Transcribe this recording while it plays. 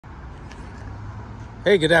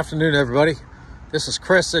Hey, good afternoon, everybody. This is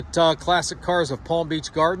Chris at Classic Cars of Palm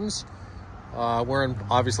Beach Gardens. We're in,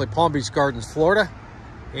 obviously, Palm Beach Gardens, Florida.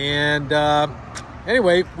 And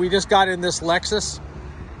anyway, we just got in this Lexus,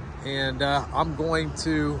 and I'm going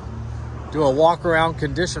to do a walk-around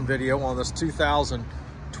condition video on this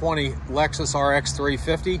 2020 Lexus RX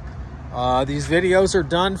 350. These videos are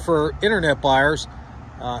done for internet buyers,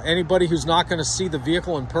 anybody who's not going to see the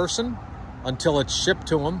vehicle in person until it's shipped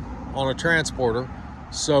to them on a transporter.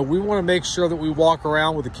 So we want to make sure that we walk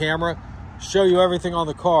around with the camera, show you everything on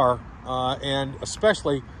the car, and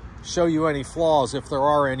especially show you any flaws if there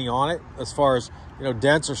are any on it, as far as, you know,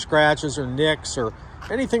 dents or scratches or nicks or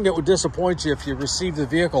anything that would disappoint you if you received the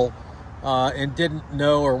vehicle and didn't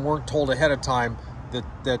know or weren't told ahead of time that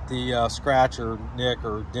the scratch or nick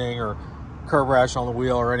or ding or curb rash on the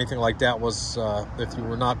wheel or anything like that was, if you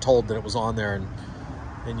were not told that it was on there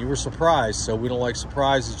and you were surprised. So we don't like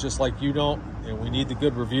surprises, just like you don't, and we need the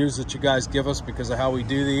good reviews that you guys give us because of how we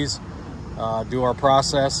do these, do our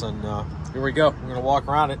process. And here we go. We're going to walk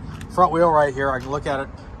around it. Front wheel right here, I can look at it.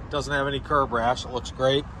 Doesn't have any curb rash. It looks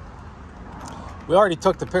great. We already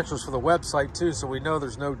took the pictures for the website too, so we know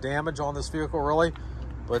there's no damage on this vehicle really.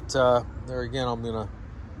 But there again, I'm going to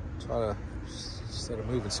try to, instead of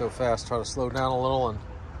moving so fast, try to slow down a little and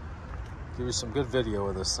give you some good video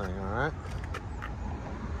of this thing, all right?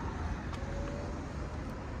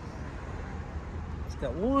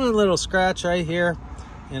 Got one little scratch right here,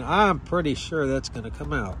 and I'm pretty sure that's going to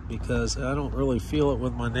come out because I don't really feel it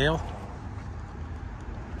with my nail.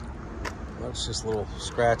 That's just a little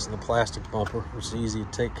scratch in the plastic bumper, which is easy to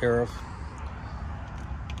take care of.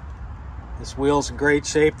 This wheel's in great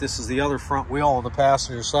shape. This is the other front wheel on the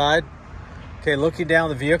passenger side. Okay, looking down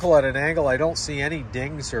the vehicle at an angle, I don't see any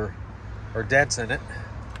dings or dents in it.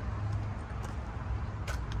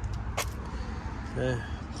 Okay.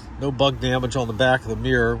 No bug damage on the back of the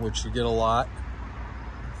mirror, which you get a lot.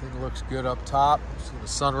 Everything looks good up top. See the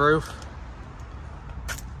sunroof.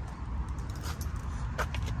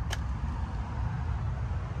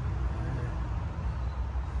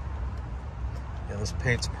 Yeah, this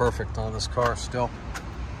paint's perfect on this car still.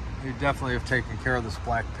 You definitely have taken care of this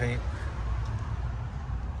black paint.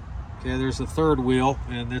 Okay, there's the third wheel,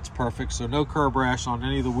 and it's perfect. So no curb rash on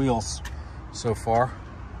any of the wheels so far.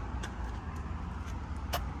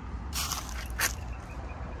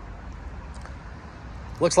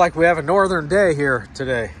 Looks like we have a northern day here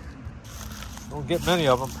today. Don't get many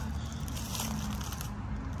of them.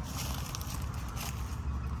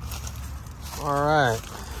 All right.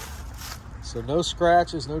 So no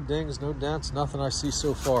scratches, no dings, no dents, nothing I see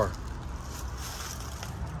so far.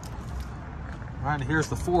 All right, and here's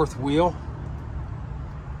the fourth wheel.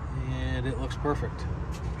 And it looks perfect.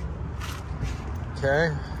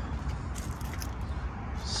 Okay.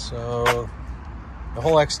 So the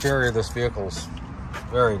whole exterior of this vehicle is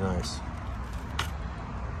very nice.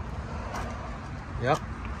 Yep.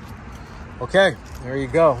 Okay, there you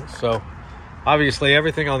go. So obviously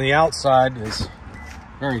everything on the outside is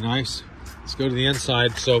very nice. Let's go to the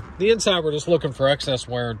inside. So the inside, we're just looking for excess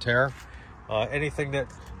wear and tear. Anything that,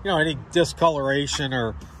 you know, any discoloration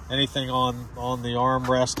or anything on the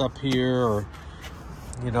armrest up here, or,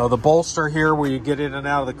 you know, the bolster here where you get in and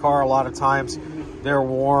out of the car, a lot of times they're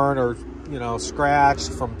worn or, you know,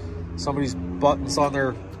 scratched from somebody's buttons on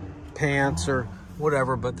their pants or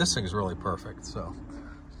whatever, but this thing is really perfect. So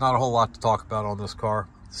not a whole lot to talk about on this car.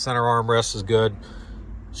 Center armrest is good.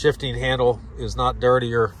 Shifting handle is not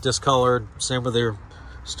dirty or discolored. Same with your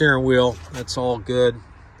steering wheel. That's all good.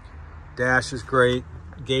 Dash is great.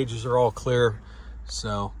 Gauges are all clear.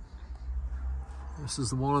 So this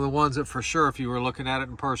is one of the ones that for sure, if you were looking at it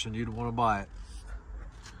in person, you'd want to buy it.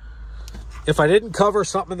 If I didn't cover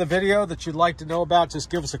something in the video that you'd like to know about, just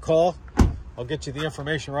give us a call. I'll get you the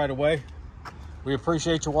information right away. We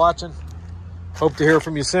appreciate you watching. Hope to hear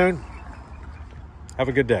from you soon. Have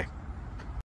a good day.